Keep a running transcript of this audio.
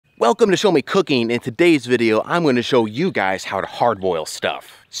Welcome to Show Me Cooking. In today's video, I'm going to show you guys how to hard boil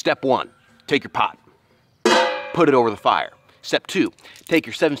stuff. Step 1, take your pot, put it over the fire. Step 2, take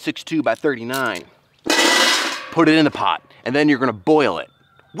your 7.62 by 39, put it in the pot, and then you're going to boil it.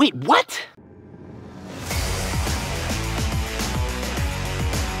 Wait, what?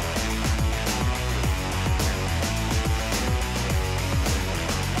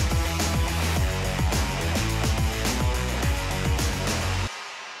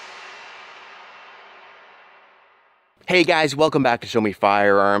 Hey guys, welcome back to Show Me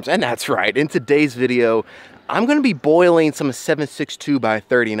Firearms, and that's right, in today's video, I'm going to be boiling some 7.62 by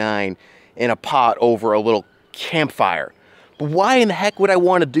 39 in a pot over a little campfire. But why in the heck would I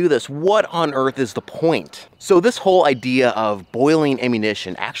want to do this? What on earth is the point? So this whole idea of boiling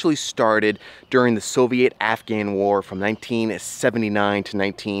ammunition actually started during the Soviet-Afghan War from 1979 to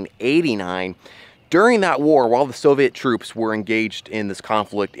 1989. During that war, while the Soviet troops were engaged in this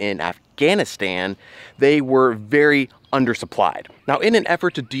conflict in Afghanistan, they were very undersupplied. Now, in an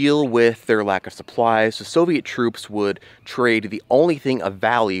effort to deal with their lack of supplies, the Soviet troops would trade the only thing of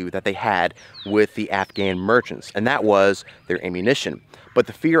value that they had with the Afghan merchants, and that was their ammunition. But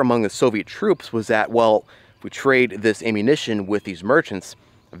the fear among the Soviet troops was that, well, if we trade this ammunition with these merchants,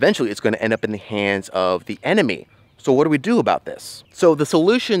 eventually it's going to end up in the hands of the enemy. So what do we do about this? So the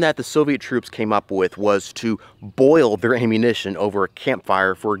solution that the Soviet troops came up with was to boil their ammunition over a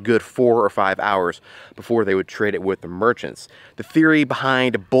campfire for a good 4 or 5 hours before they would trade it with the merchants. The theory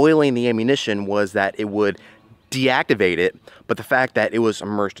behind boiling the ammunition was that it would deactivate it, but the fact that it was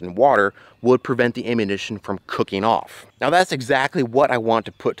immersed in water would prevent the ammunition from cooking off. Now that's exactly what I want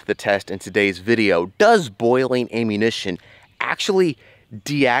to put to the test in today's video. Does boiling ammunition actually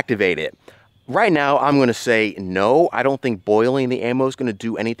deactivate it? Right now, I'm going to say no. I don't think boiling the ammo is going to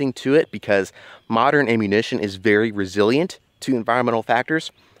do anything to it because modern ammunition is very resilient to environmental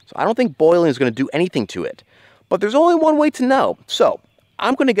factors. So I don't think boiling is going to do anything to it. But there's only one way to know. So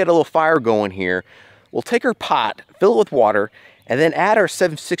I'm going to get a little fire going here. We'll take our pot, fill it with water, and then add our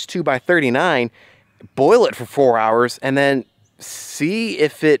 7.62 by 39, boil it for 4 hours, and then see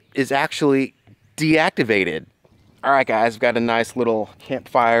if it is actually deactivated. All right, guys, I've got a nice little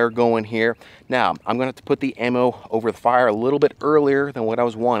campfire going here. Now, I'm going to have to put the ammo over the fire a little bit earlier than what I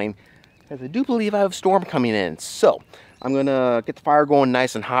was wanting, because I do believe I have a storm coming in. So, I'm going to get the fire going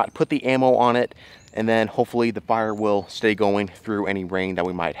nice and hot, put the ammo on it, and then hopefully the fire will stay going through any rain that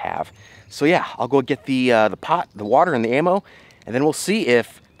we might have. So yeah, I'll go get the pot, the water, and the ammo, and then we'll see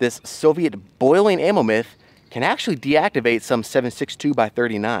if this Soviet boiling ammo myth can actually deactivate some 7.62 by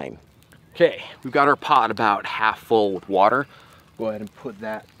 39. Okay, we've got our pot about half full with water. Go ahead and put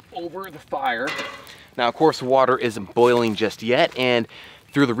that over the fire. Now, of course, the water isn't boiling just yet, and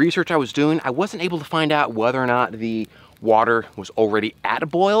through the research I was doing, I wasn't able to find out whether or not the water was already at a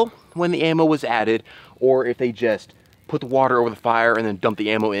boil when the ammo was added, or if they just put the water over the fire and then dump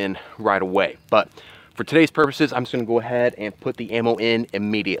the ammo in right away. But for today's purposes, I'm just gonna go ahead and put the ammo in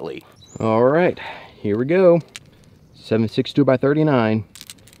immediately. All right, here we go. 7.62 by 39.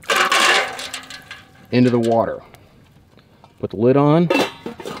 Into the water. Put the lid on,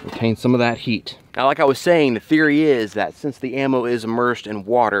 retain some of that heat. Now, like I was saying, the theory is that since the ammo is immersed in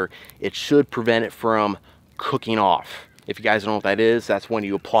water, it should prevent it from cooking off. If you guys don't know what that is, that's when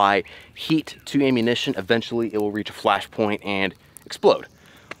you apply heat to ammunition. Eventually, it will reach a flash point and explode.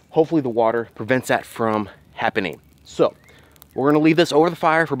 Hopefully, the water prevents that from happening. So, we're gonna leave this over the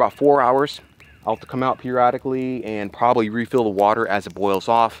fire for about 4 hours. I'll have to come out periodically and probably refill the water as it boils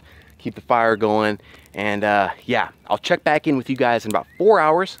off. Keep the fire going, and yeah, I'll check back in with you guys in about 4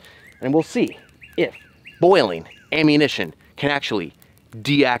 hours, and we'll see if boiling ammunition can actually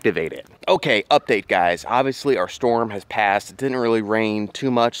deactivate it. Okay, update guys. Obviously our storm has passed. It didn't really rain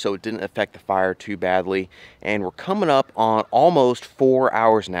too much, so it didn't affect the fire too badly, and we're coming up on almost 4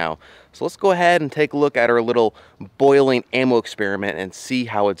 hours now. So let's go ahead and take a look at our little boiling ammo experiment and see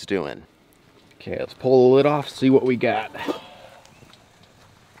how it's doing. Okay, let's pull the lid off, see what we got.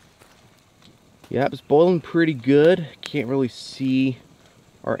 Yep, it's boiling pretty good. Can't really see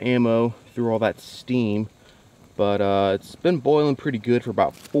our ammo through all that steam, but it's been boiling pretty good for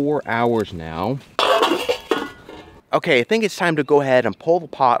about 4 hours now. Okay, I think it's time to go ahead and pull the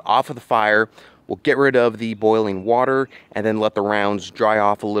pot off of the fire. We'll get rid of the boiling water and then let the rounds dry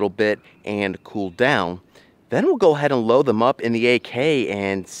off a little bit and cool down. Then we'll go ahead and load them up in the AK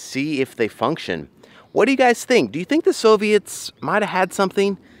and see if they function. What do you guys think? Do you think the Soviets might have had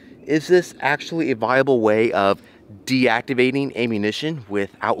something? Is this actually a viable way of deactivating ammunition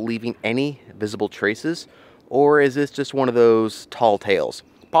without leaving any visible traces? Or is this just one of those tall tales?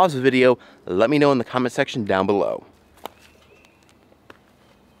 Pause the video, let me know in the comment section down below.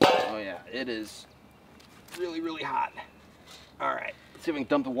 yeah, it is really, really hot. All right, let's see if we can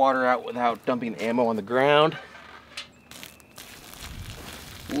dump the water out without dumping ammo on the ground.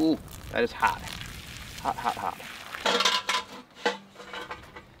 Ooh, that is hot. Hot, hot, hot.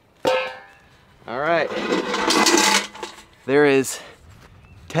 All right. There is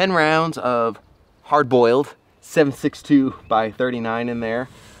 10 rounds of hard-boiled 7.62 by 39 in there.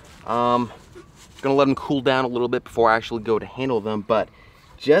 Gonna let them cool down a little bit before I actually go to handle them, but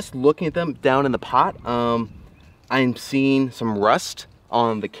just looking at them down in the pot, I'm seeing some rust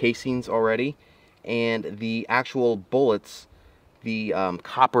on the casings already, and the actual bullets, the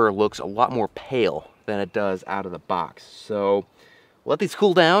copper looks a lot more pale than it does out of the box. So let these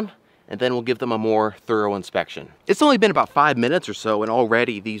cool down, and then we'll give them a more thorough inspection. It's only been about 5 minutes or so, and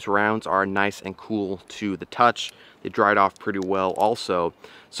already these rounds are nice and cool to the touch. They dried off pretty well also.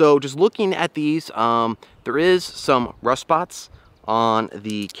 So just looking at these, there is some rust spots on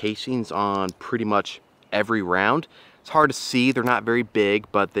the casings on pretty much every round. It's hard to see, they're not very big,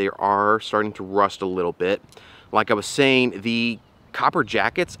 but they are starting to rust a little bit. Like I was saying, the copper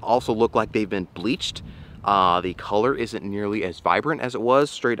jackets also look like they've been bleached. The color isn't nearly as vibrant as it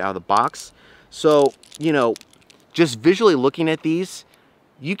was straight out of the box. So, you know, just visually looking at these,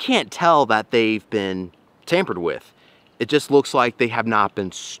 you can't tell that they've been tampered with. It just looks like they have not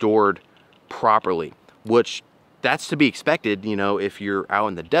been stored properly, which that's to be expected. You know, if you're out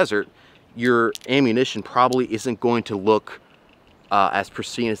in the desert, your ammunition probably isn't going to look as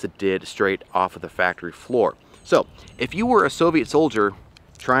pristine as it did straight off of the factory floor. So if you were a Soviet soldier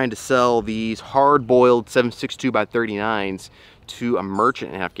trying to sell these hard-boiled 7.62 by 39s to a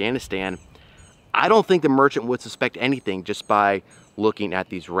merchant in Afghanistan, I don't think the merchant would suspect anything just by looking at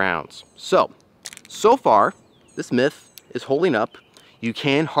these rounds. So far, this myth is holding up. You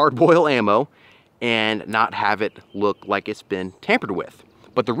can hard-boil ammo and not have it look like it's been tampered with.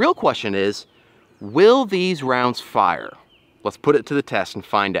 But the real question is, will these rounds fire? Let's put it to the test and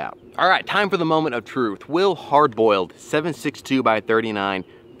find out. All right, time for the moment of truth. Will hard-boiled 7.62 by 39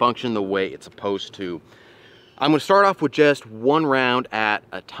 function the way it's supposed to? I'm gonna start off with just one round at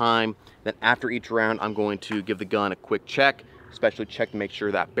a time. Then after each round, I'm going to give the gun a quick check, especially check to make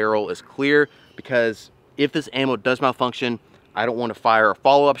sure that barrel is clear, because if this ammo does malfunction, I don't want to fire a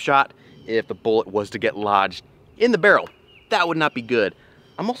follow-up shot if the bullet was to get lodged in the barrel. That would not be good.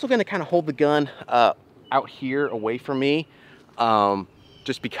 I'm also gonna kind of hold the gun out here away from me,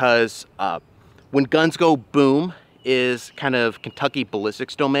 just because when guns go boom is kind of Kentucky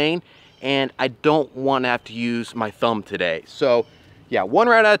ballistics domain, and I don't want to have to use my thumb today. So yeah, one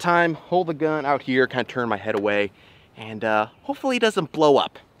round at a time, hold the gun out here, kind of turn my head away, and hopefully it doesn't blow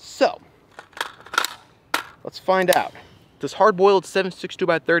up. So let's find out. Does hard-boiled 7.62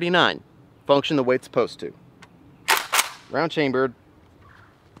 by 39 function the way it's supposed to? Round chambered.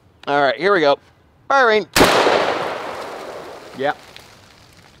 All right, here we go. Firing. Yeah.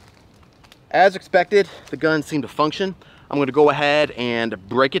 As expected, the gun seemed to function. I'm going to go ahead and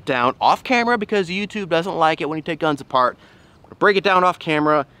break it down off camera because YouTube doesn't like it when you take guns apart. I'm going to break it down off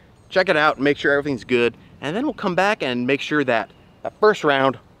camera, check it out, make sure everything's good, and then we'll come back and make sure that that first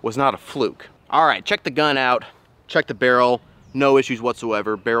round was not a fluke. All right, check the gun out, check the barrel, no issues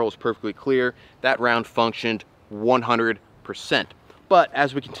whatsoever. Barrel is perfectly clear. That round functioned 100%. But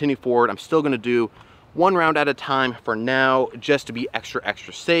as we continue forward, I'm still going to do one round at a time for now, just to be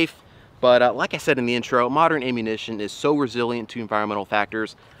extra safe. But like I said in the intro, modern ammunition is so resilient to environmental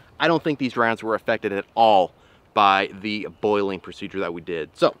factors. I don't think these rounds were affected at all by the boiling procedure that we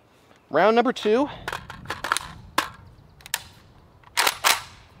did. So, round number 2.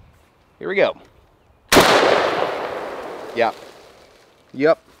 Here we go. Yeah.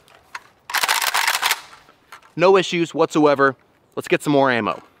 Yep. No issues whatsoever. Let's get some more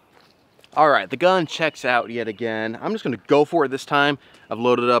ammo. All right, the gun checks out yet again. I'm just gonna go for it this time. I've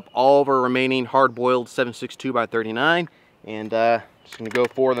loaded up all of our remaining hard-boiled 7.62 by 39, and just gonna go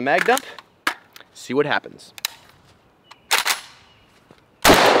for the mag dump, see what happens.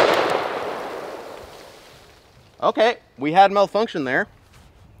 Okay, we had malfunction there.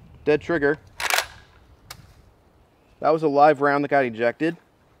 Dead trigger. That was a live round that got ejected.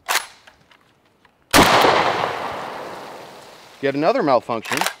 Yet another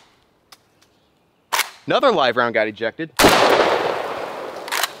malfunction. Another live round got ejected.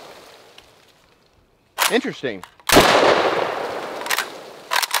 Interesting. I'm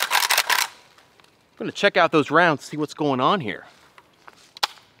gonna check out those rounds, see what's going on here.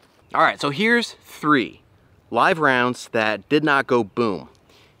 All right, so here's 3 live rounds that did not go boom.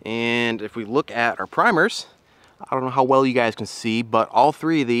 And if we look at our primers, I don't know how well you guys can see, but all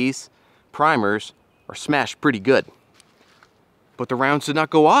 3 of these primers are smashed pretty good. but the rounds did not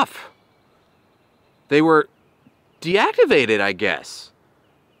go off. They were deactivated, I guess.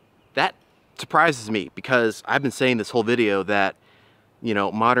 That surprises me because I've been saying this whole video that, you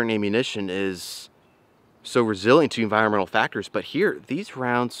know, modern ammunition is so resilient to environmental factors, but here, these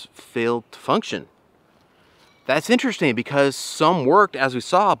rounds failed to function. That's interesting because some worked, as we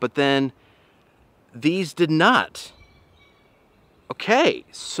saw, but then these did not. Okay,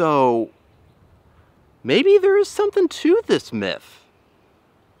 so maybe there is something to this myth.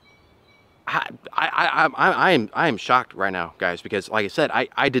 I am shocked right now, guys, because like I said,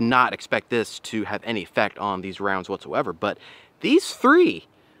 I did not expect this to have any effect on these rounds whatsoever, but these three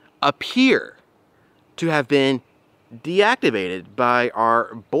appear to have been deactivated by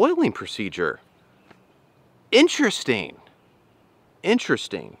our boiling procedure. Interesting.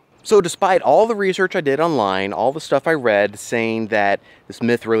 Interesting. So despite all the research I did online, all the stuff I read saying that this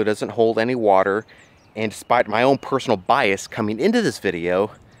myth really doesn't hold any water, and despite my own personal bias coming into this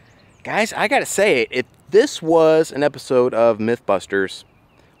video, guys, I gotta say, if this was an episode of Mythbusters,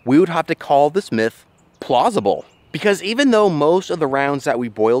 we would have to call this myth plausible. Because even though most of the rounds that we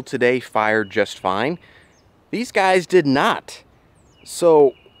boiled today fired just fine, these guys did not.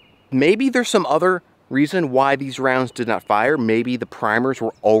 So maybe there's some other reason why these rounds did not fire. Maybe the primers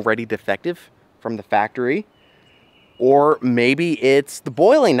were already defective from the factory. Or maybe it's the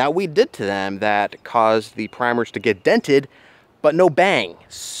boiling that we did to them that caused the primers to get dented, but no bang.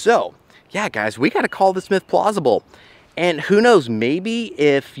 So, yeah, guys, we got to call this myth plausible. And who knows, maybe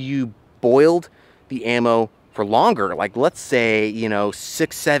if you boiled the ammo for longer, like let's say, you know,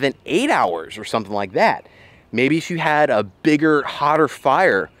 6, 7, 8 hours or something like that. Maybe if you had a bigger, hotter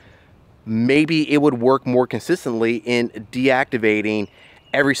fire, maybe it would work more consistently in deactivating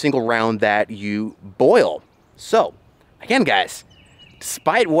every single round that you boil. So, again, guys,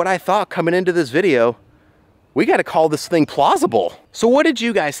 despite what I thought coming into this video, we got to call this thing plausible. So what did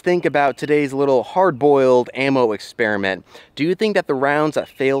you guys think about today's little hard-boiled ammo experiment? Do you think that the rounds that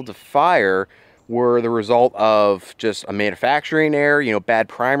failed to fire were the result of just a manufacturing error, you know, bad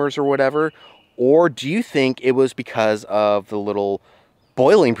primers or whatever? Or do you think it was because of the little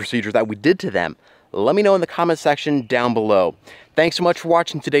boiling procedure that we did to them? Let me know in the comment section down below. Thanks so much for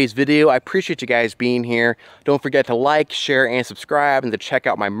watching today's video. I appreciate you guys being here. Don't forget to like, share, and subscribe, and to check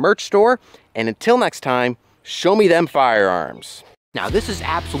out my merch store. And until next time, show me them firearms. Now, this is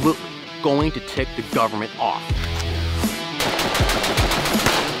absolutely going to tick the government off.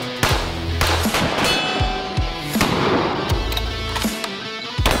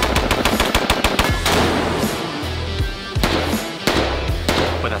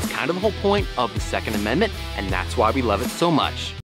 But that's kind of the whole point of the Second Amendment, and that's why we love it so much.